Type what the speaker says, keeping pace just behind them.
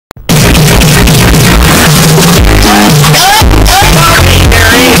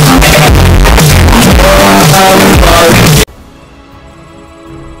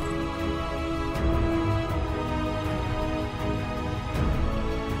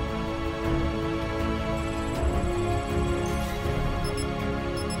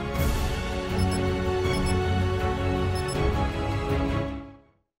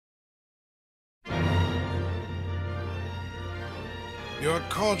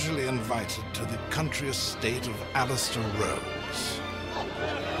cordially invited to the country estate of Alistair Rhodes.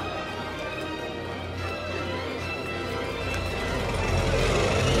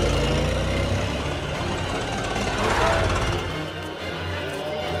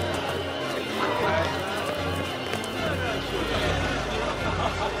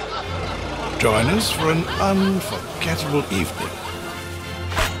 Join us for an unforgettable evening.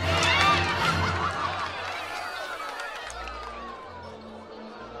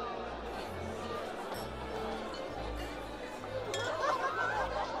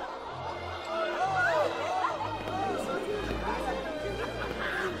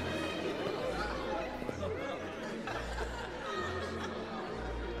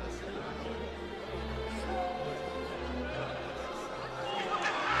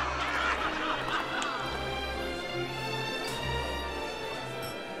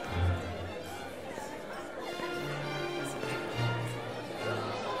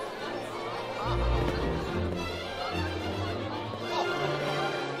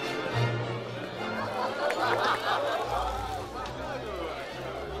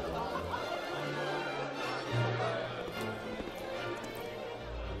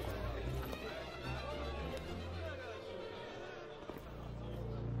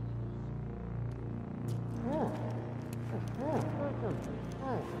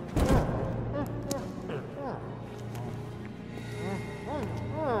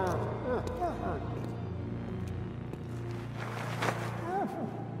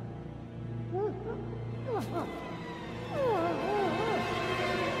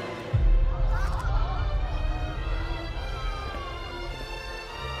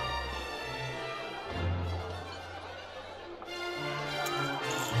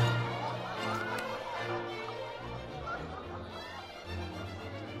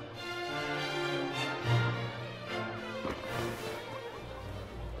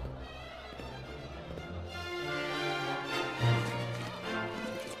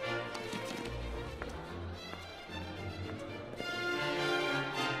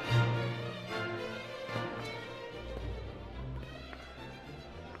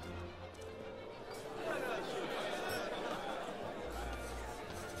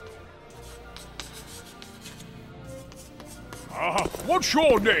 What's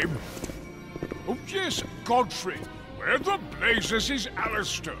your name? Oh, yes, Godfrey. Where the blazes is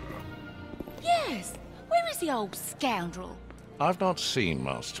Alistair? Yes. Where is the old scoundrel? I've not seen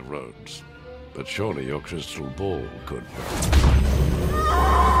Master Rhodes, but surely your crystal ball could.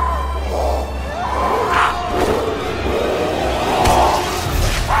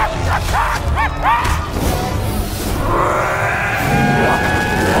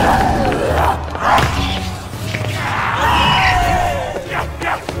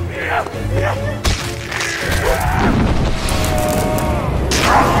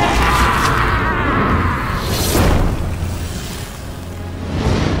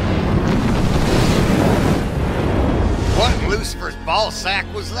 What Lucifer's ball sack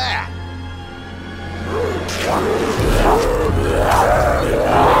was that?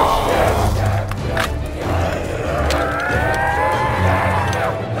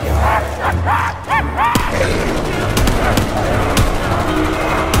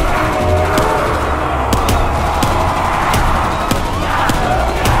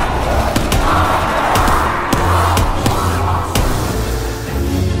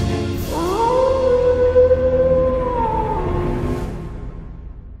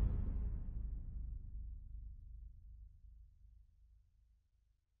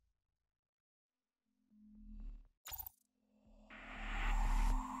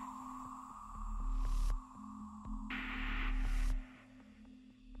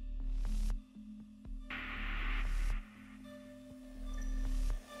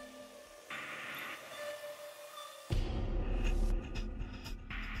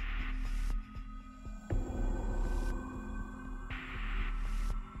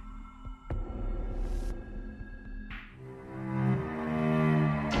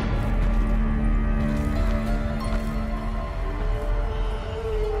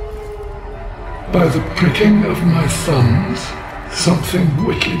 By the pricking of my thumbs, something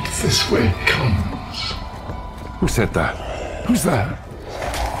wicked this way comes. Who said that? Who's that?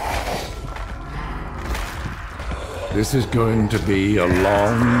 This is going to be a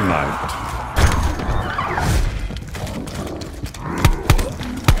long night.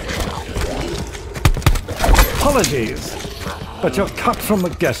 Apologies, but you're cut from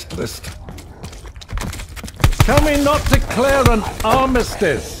the guest list. Can we not declare an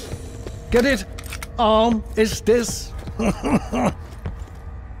armistice? Get it? Armistice?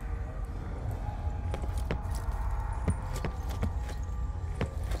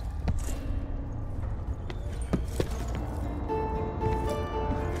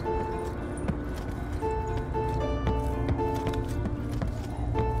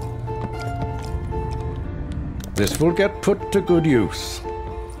 This will get put to good use.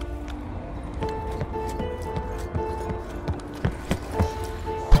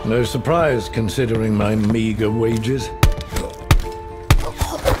 No surprise, considering my meager wages.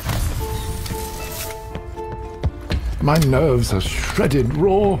 My nerves are shredded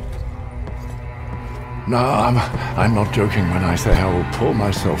raw. No, I'm not joking when I say I will pour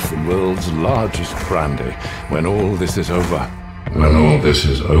myself the world's largest brandy when all this is over. When all this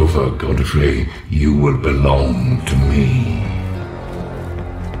is over, Godfrey, you will belong to me.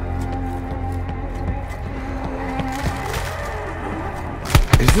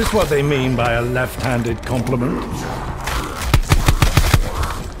 Is this what they mean by a left-handed compliment?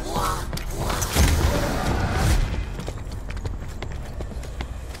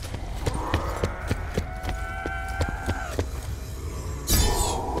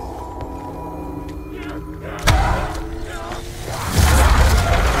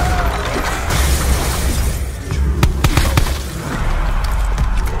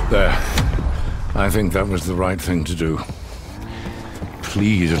 There. I think that was the right thing to do.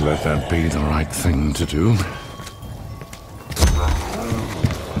 Please let that be the right thing to do.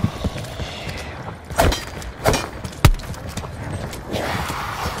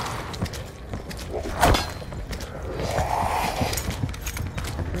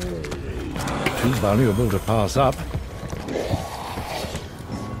 Too valuable to pass up.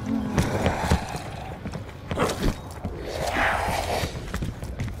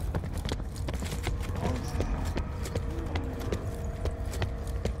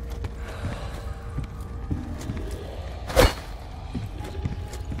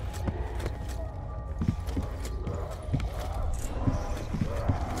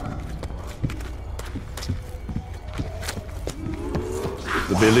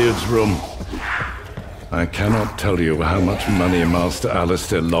 The billiards room. I cannot tell you how much money Master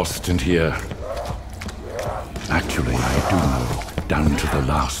Alistair lost in here. Actually, I do know, down to the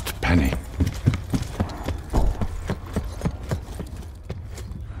last penny.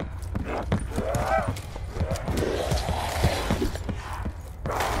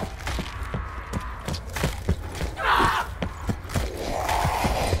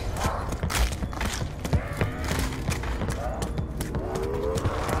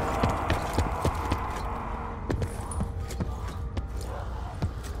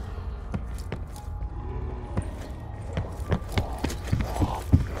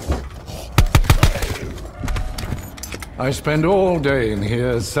 I spend all day in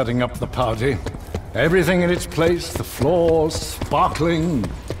here setting up the party. Everything in its place, the floors sparkling.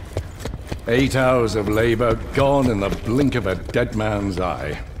 8 hours of labor gone in the blink of a dead man's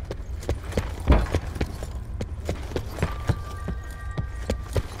eye.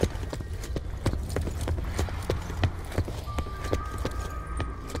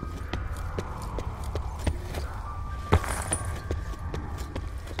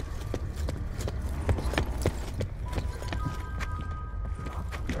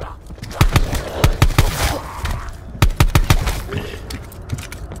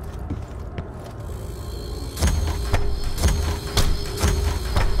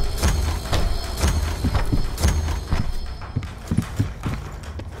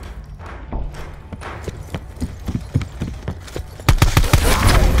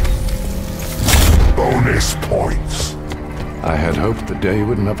 Bonus points. I had hoped the day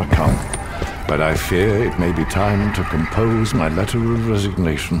would never come, but I fear it may be time to compose my letter of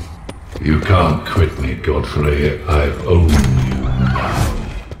resignation. You can't quit me, Godfrey. I own you now.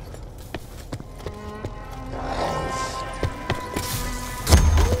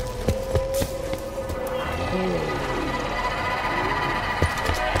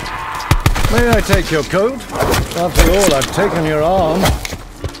 May I take your coat? After all, I've taken your arm.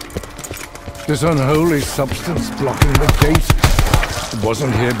 This unholy substance blocking the gate. It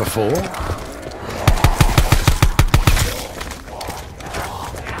wasn't here before.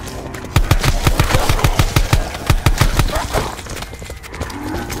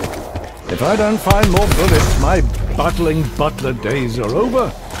 If I don't find more bullets, my battling butler days are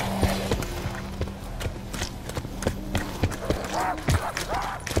over.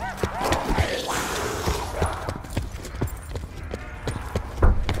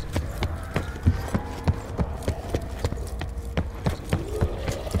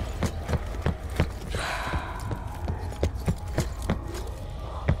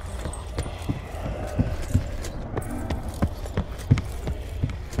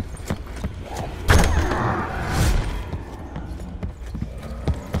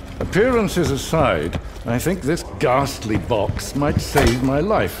 Appearances aside, I think this ghastly box might save my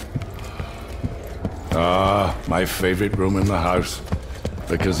life. Ah, my favorite room in the house,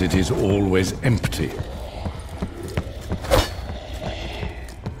 because it is always empty.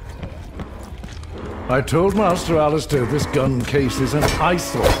 I told Master Alistair this gun case is an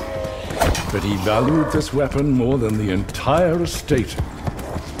eyesore, but he valued this weapon more than the entire estate.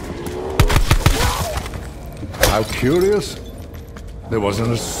 How curious. There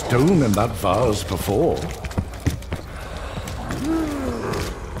wasn't a stone in that vase before.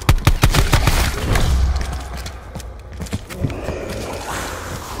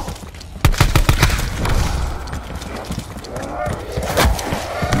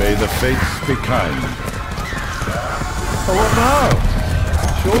 May the fates be kind. Oh, what now?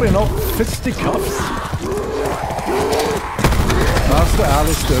 Surely not fisticuffs. Master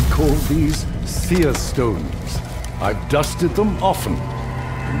Alistair called these seer stones. I've dusted them often,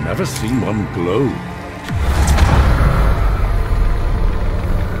 and never seen one glow.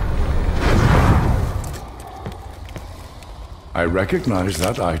 I recognize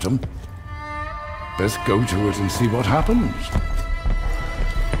that item. Let's go to it and see what happens.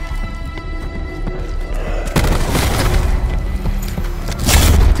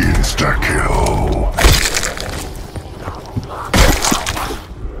 Insta-kill.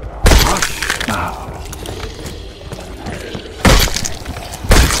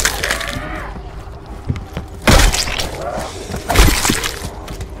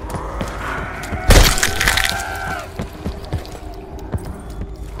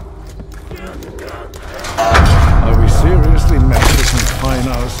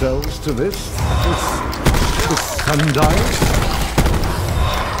 To this sundial?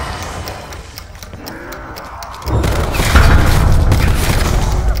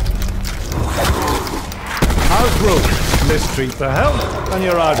 House rules. Mistreat the hell, and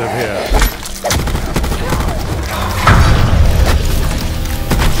you're out of here.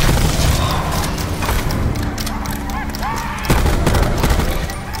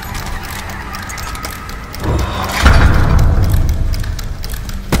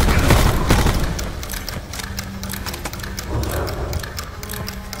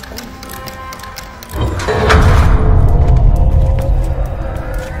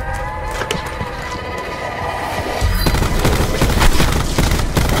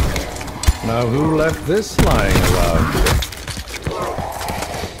 Now who left this lying around?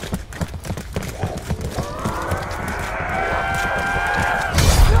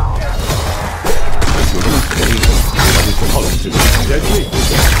 That is positively deadly.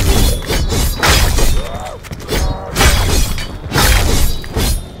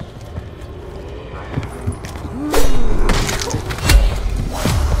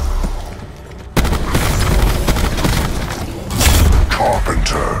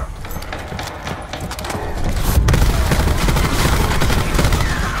 Carpenter.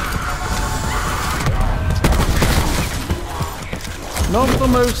 Not the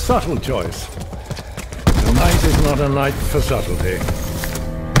most subtle choice. Tonight is not a night for subtlety.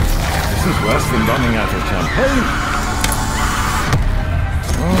 This is worse than running out of champagne.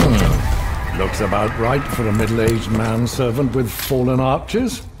 Looks about right for a middle-aged manservant with fallen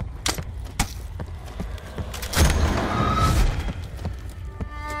arches.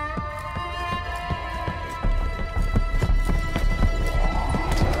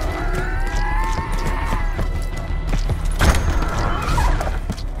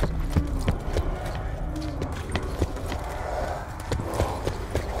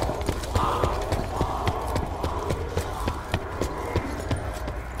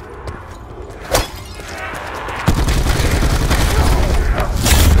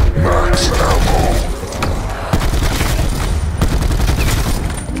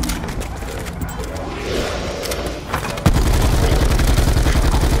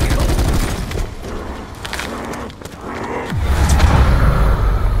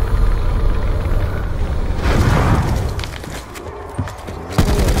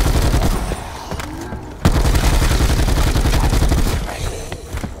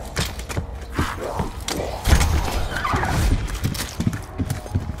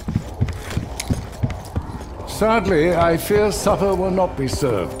 Sadly, I fear supper will not be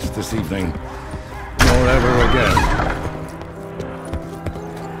served this evening, nor ever again.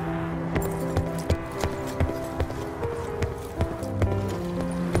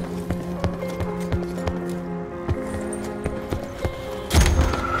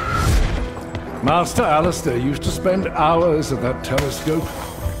 Master Alistair used to spend hours at that telescope.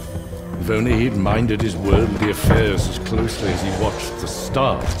 If only he'd minded his worldly affairs as closely as he watched the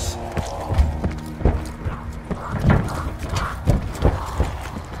stars.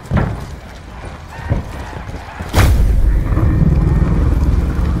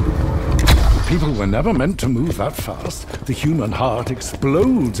 People were never meant to move that fast. The human heart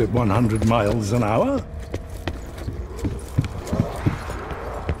explodes at 100 miles an hour.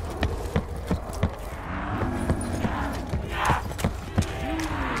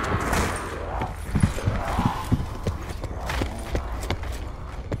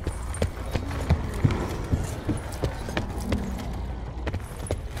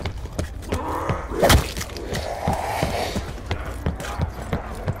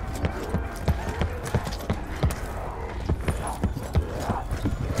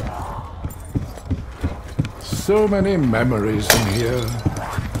 So many memories in here.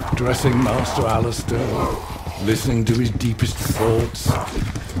 Dressing Master Alistair, listening to his deepest thoughts,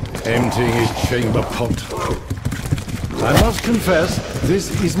 emptying his chamber pot. I must confess,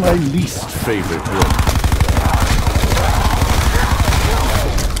 this is my least favorite room.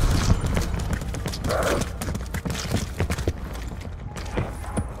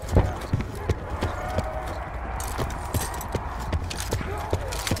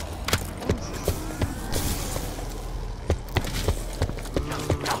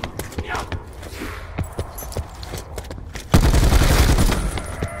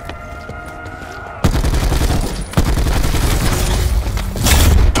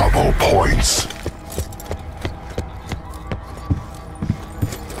 Points.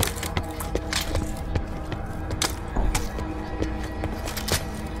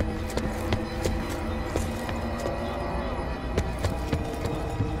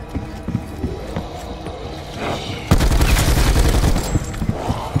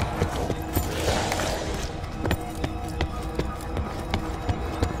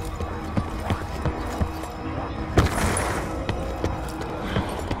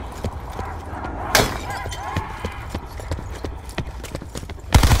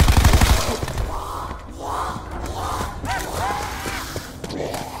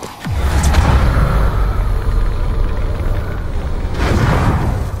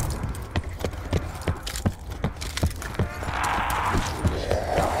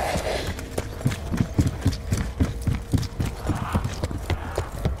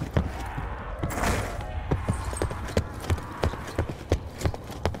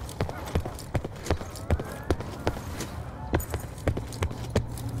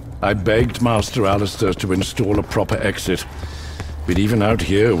 I begged Master Alistair to install a proper exit, but even out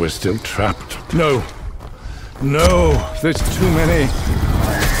here we're still trapped. No! No! There's too many!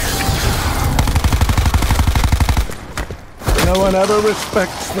 No one ever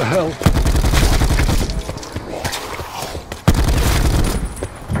respects the help.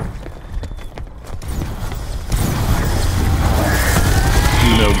 Do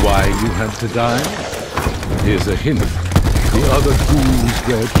you know why you had to die? Here's a hint. The other ghouls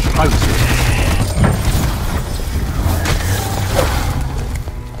were trousers.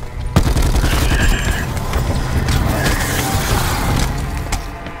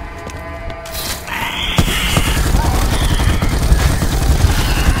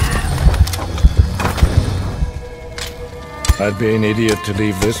 I'd be an idiot to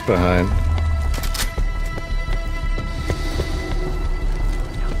leave this behind.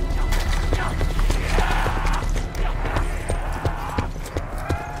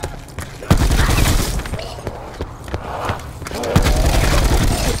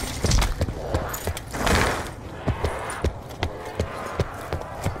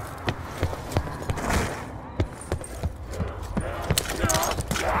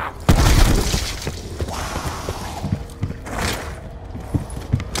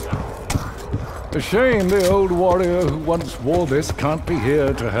 A shame the old warrior who once wore this can't be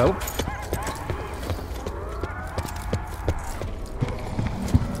here to help.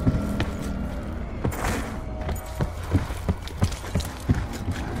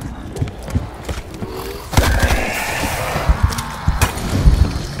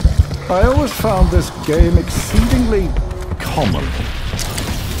 I always found this game exceedingly common.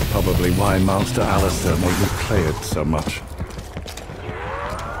 Probably why Master Alistair made me play it so much.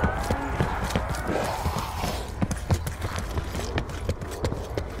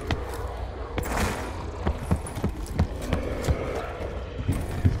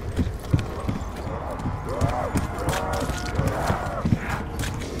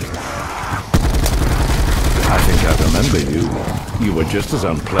 You were just as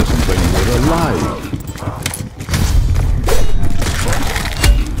unpleasant when you were alive.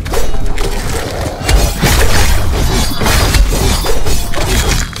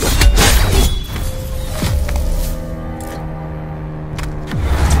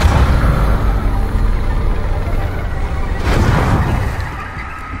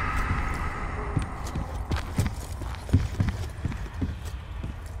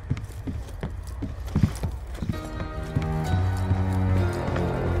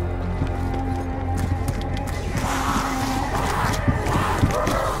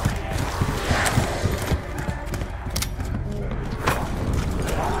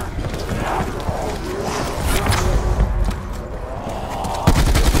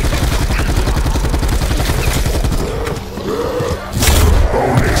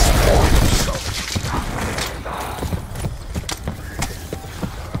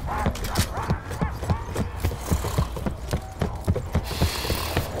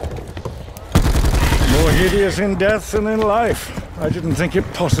 devious in death than in life. I didn't think it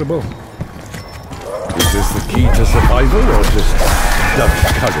possible. Is this the key to survival or just Dutch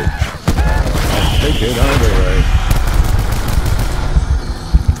courage? I'll take it either way.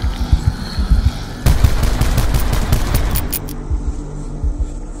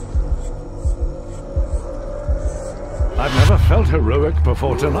 I've never felt heroic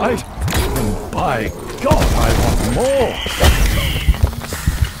before tonight, and by God, I want more!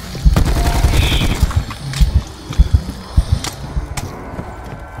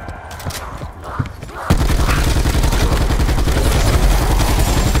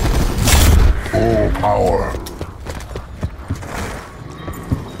 Full power.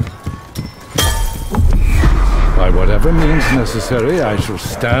 By whatever means necessary, I shall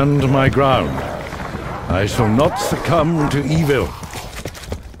stand my ground. I shall not succumb to evil.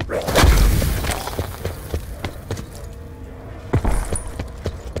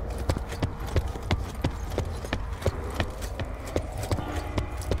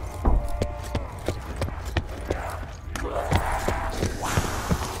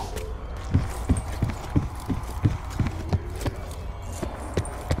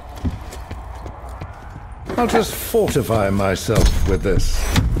 I'll just fortify myself with this.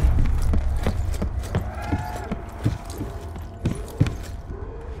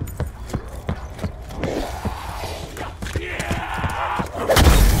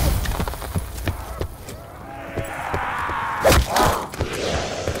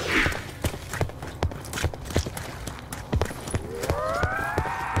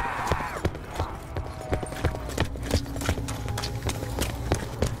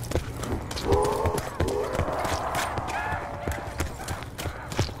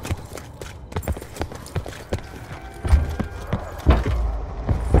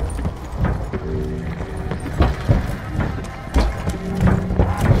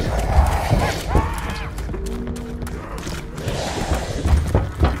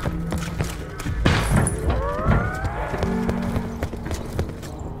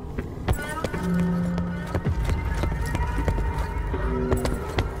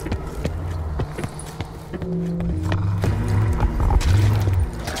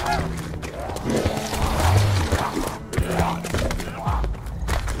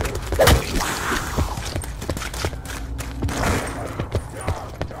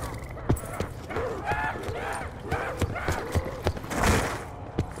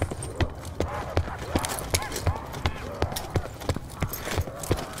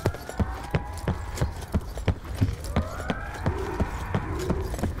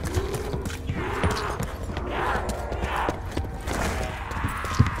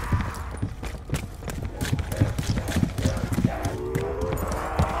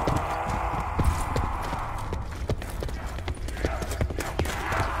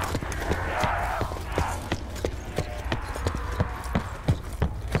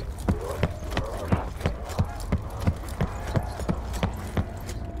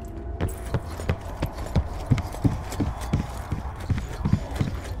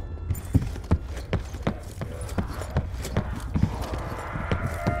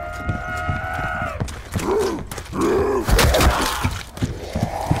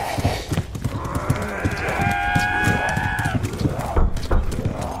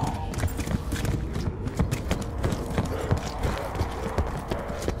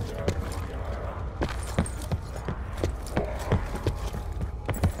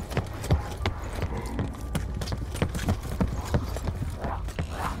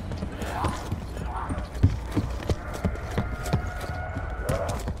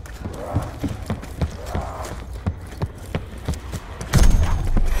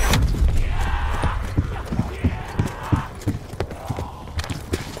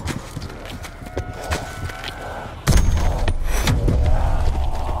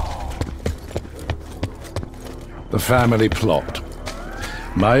 The family plot.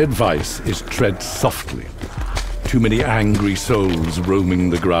 My advice is tread softly. Too many angry souls roaming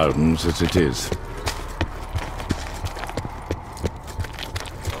the grounds as it is.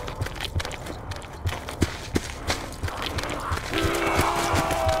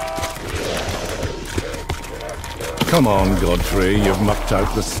 Come on, Godfrey, you've mucked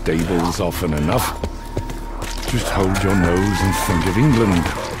out the stables often enough. Just hold your nose and think of England.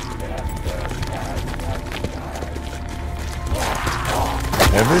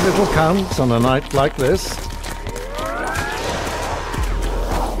 Every little counts on a night like this.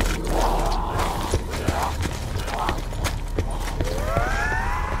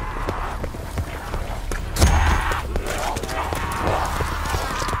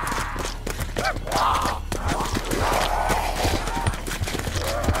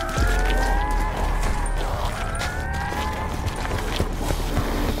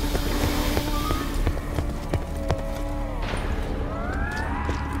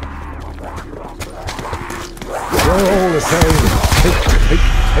 champagne.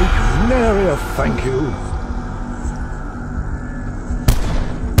 Take nary a thank you.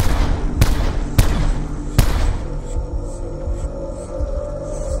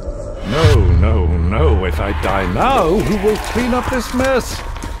 No, if I die now, who will clean up this mess?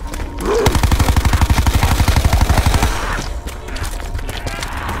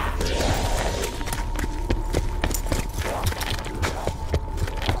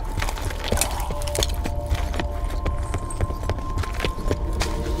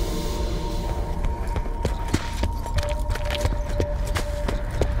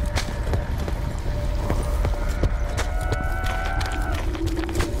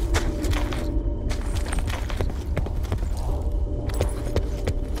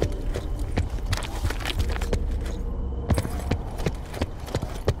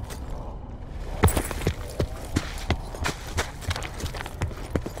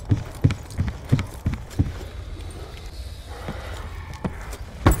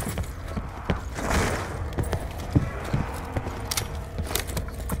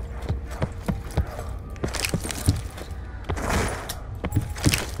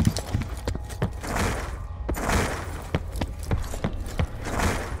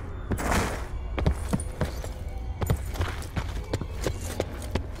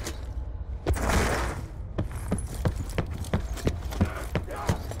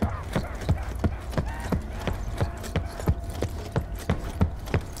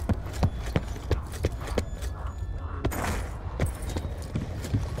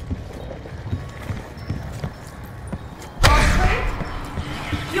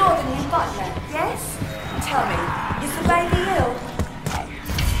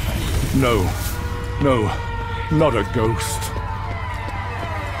 No, not a ghost.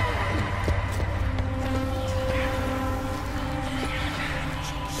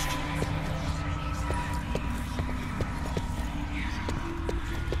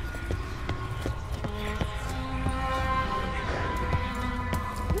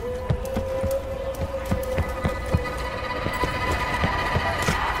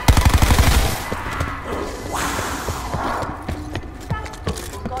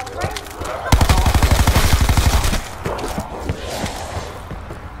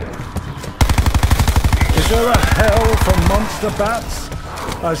 Is there a hell for monster bats?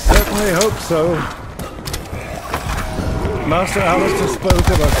 I certainly hope so. Master Alistair spoke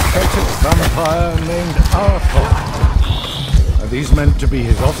of a Celtic vampire named Arthur. Are these meant to be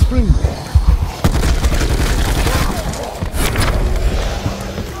his offspring?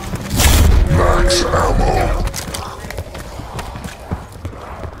 Max ammo.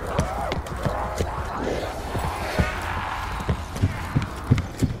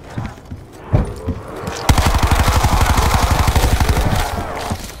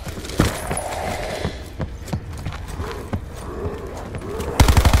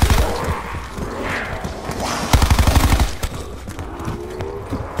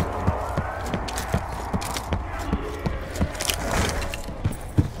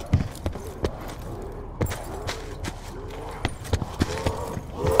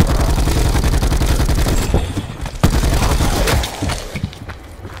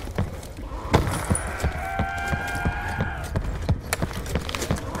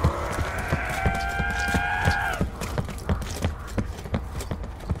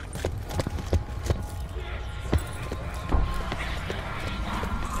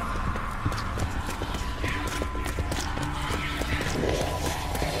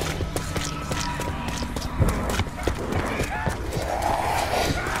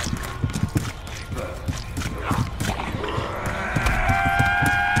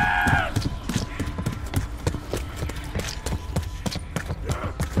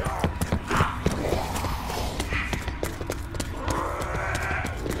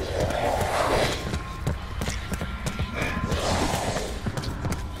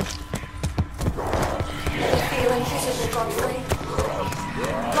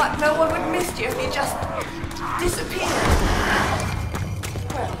 Like no one would miss you if you just disappeared.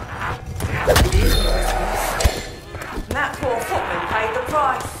 Well, it is Christmas. And that poor footman paid the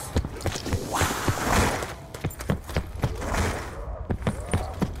price.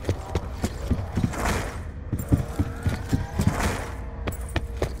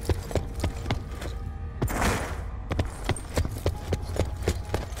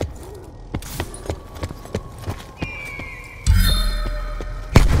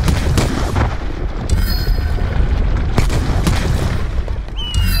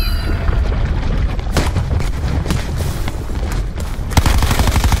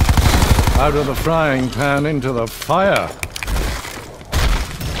 Out of the frying pan into the fire.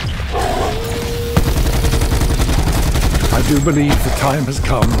 do believe the time has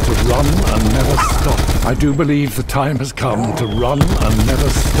come to run and never stop. I do believe the time has come to run and never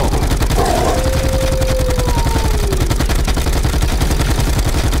stop.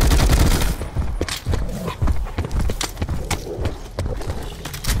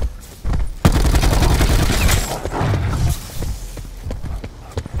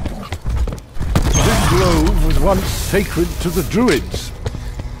 This grove was once sacred to the Druids.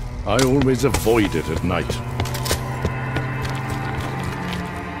 I always avoid it at night.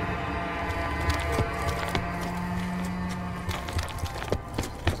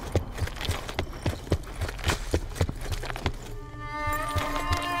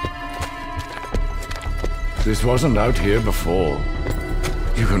 This wasn't out here before.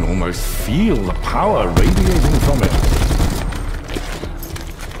 You can almost feel the power radiating from it.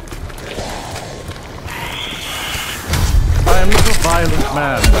 I am not a violent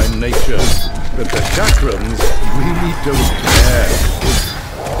man by nature, but the chakrams really don't care.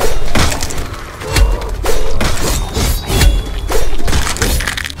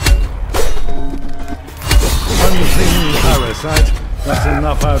 Unseen parasite, that's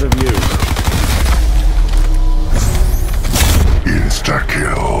enough out of you.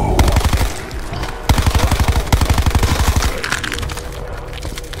 Insta-kill.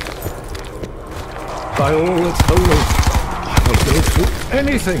 By all that's holy, I will go through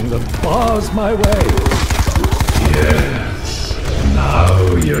anything that bars my way. Yes,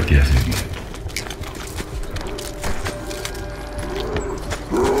 now you're getting it.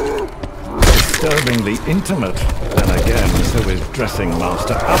 Disturbingly intimate. Then again, so is dressing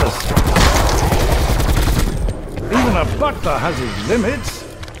Master Alistair. Even a butler has his limits.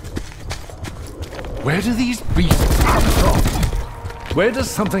 Where do these beasts come from? Where does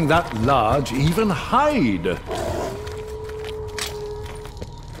something that large even hide?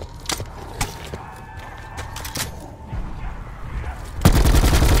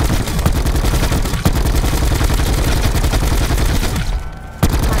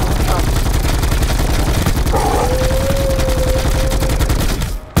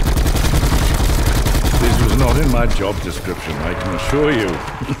 My job description, I can assure you.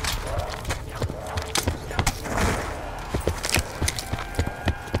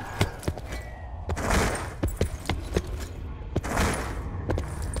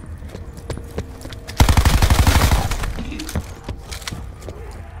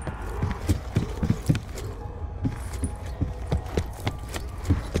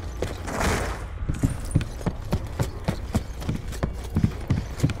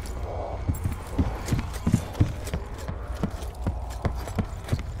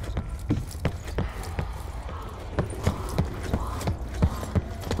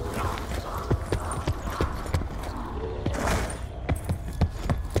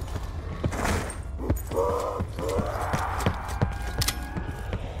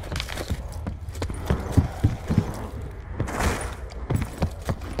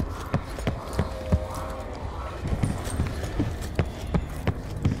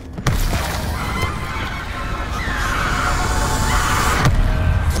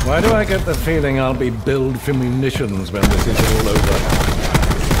 Why do I get the feeling I'll be billed for munitions when this is all over?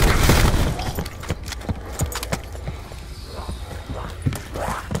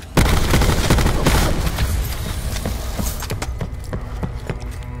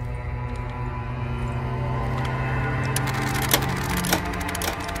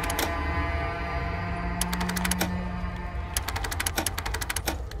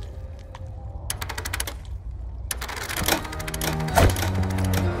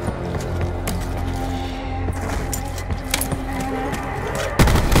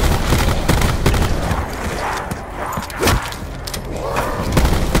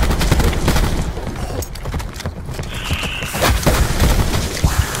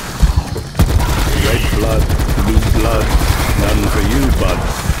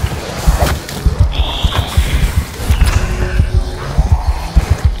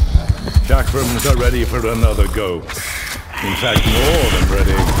 Chakrams are ready for another go. In fact, more than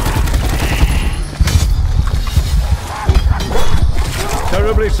ready.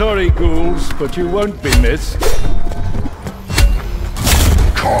 Terribly sorry, ghouls, but you won't be missed.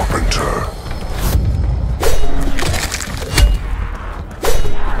 Carpenter.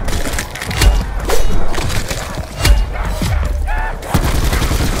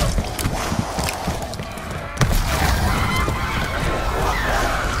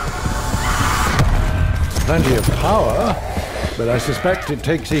 Plenty of power, but I suspect it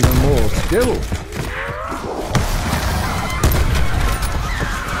takes even more skill.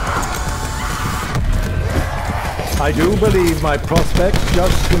 I do believe my prospects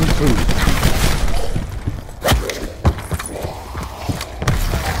just improved.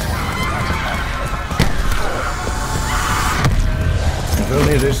 If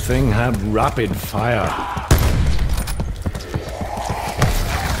only this thing had rapid fire.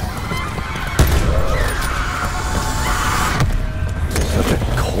 Such a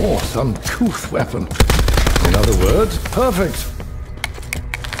coarse, uncouth weapon. In other words, perfect.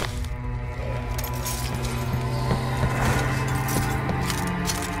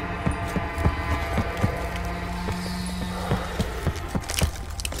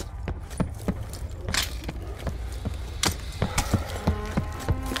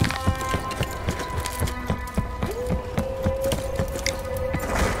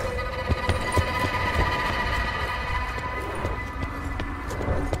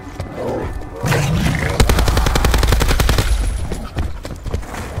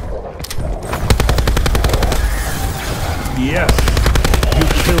 Yes, you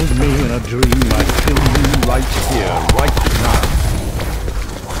killed me in a dream. I kill you right here, right now.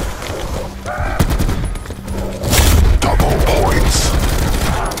 Double points.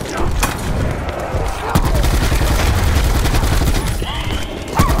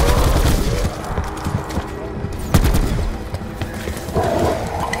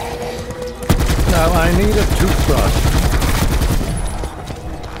 Now I need a toothbrush.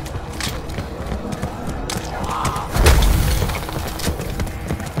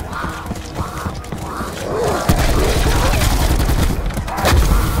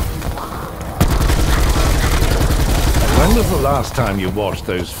 When was the last time you washed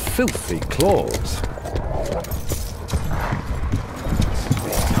those filthy claws?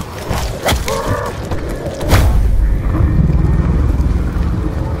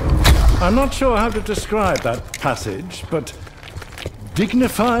 I'm not sure how to describe that passage, but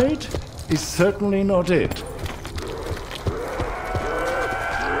dignified is certainly not it.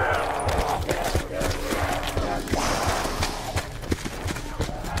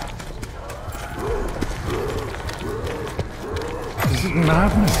 This is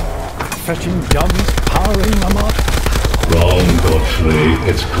madness. Fetching guns, powering them up. Wrong, Godfrey.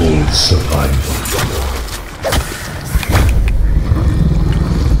 It's called survival.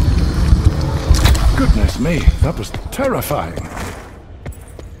 Goodness me, that was terrifying.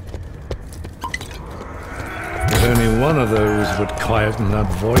 If only one of those would quieten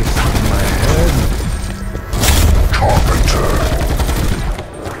that voice in my head. Carpenter.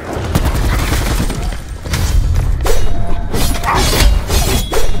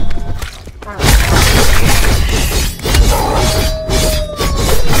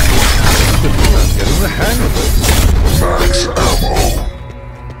 I'm getting the hang of it. Max ammo.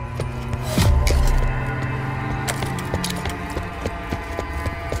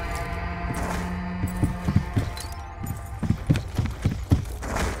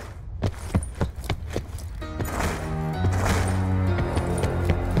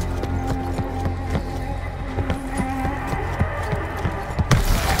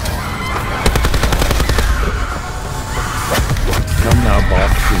 Come now,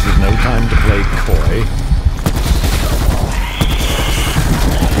 boss. This is no time to play coy.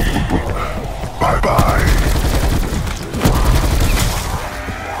 Bye-bye.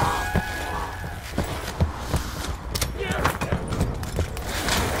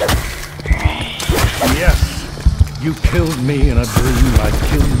 Yes, you killed me in a dream. I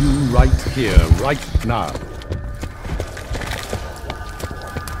kill you right here, right now.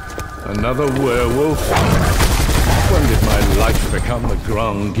 Another werewolf? When did my life become the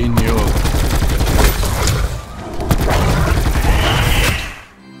Grand Guignol?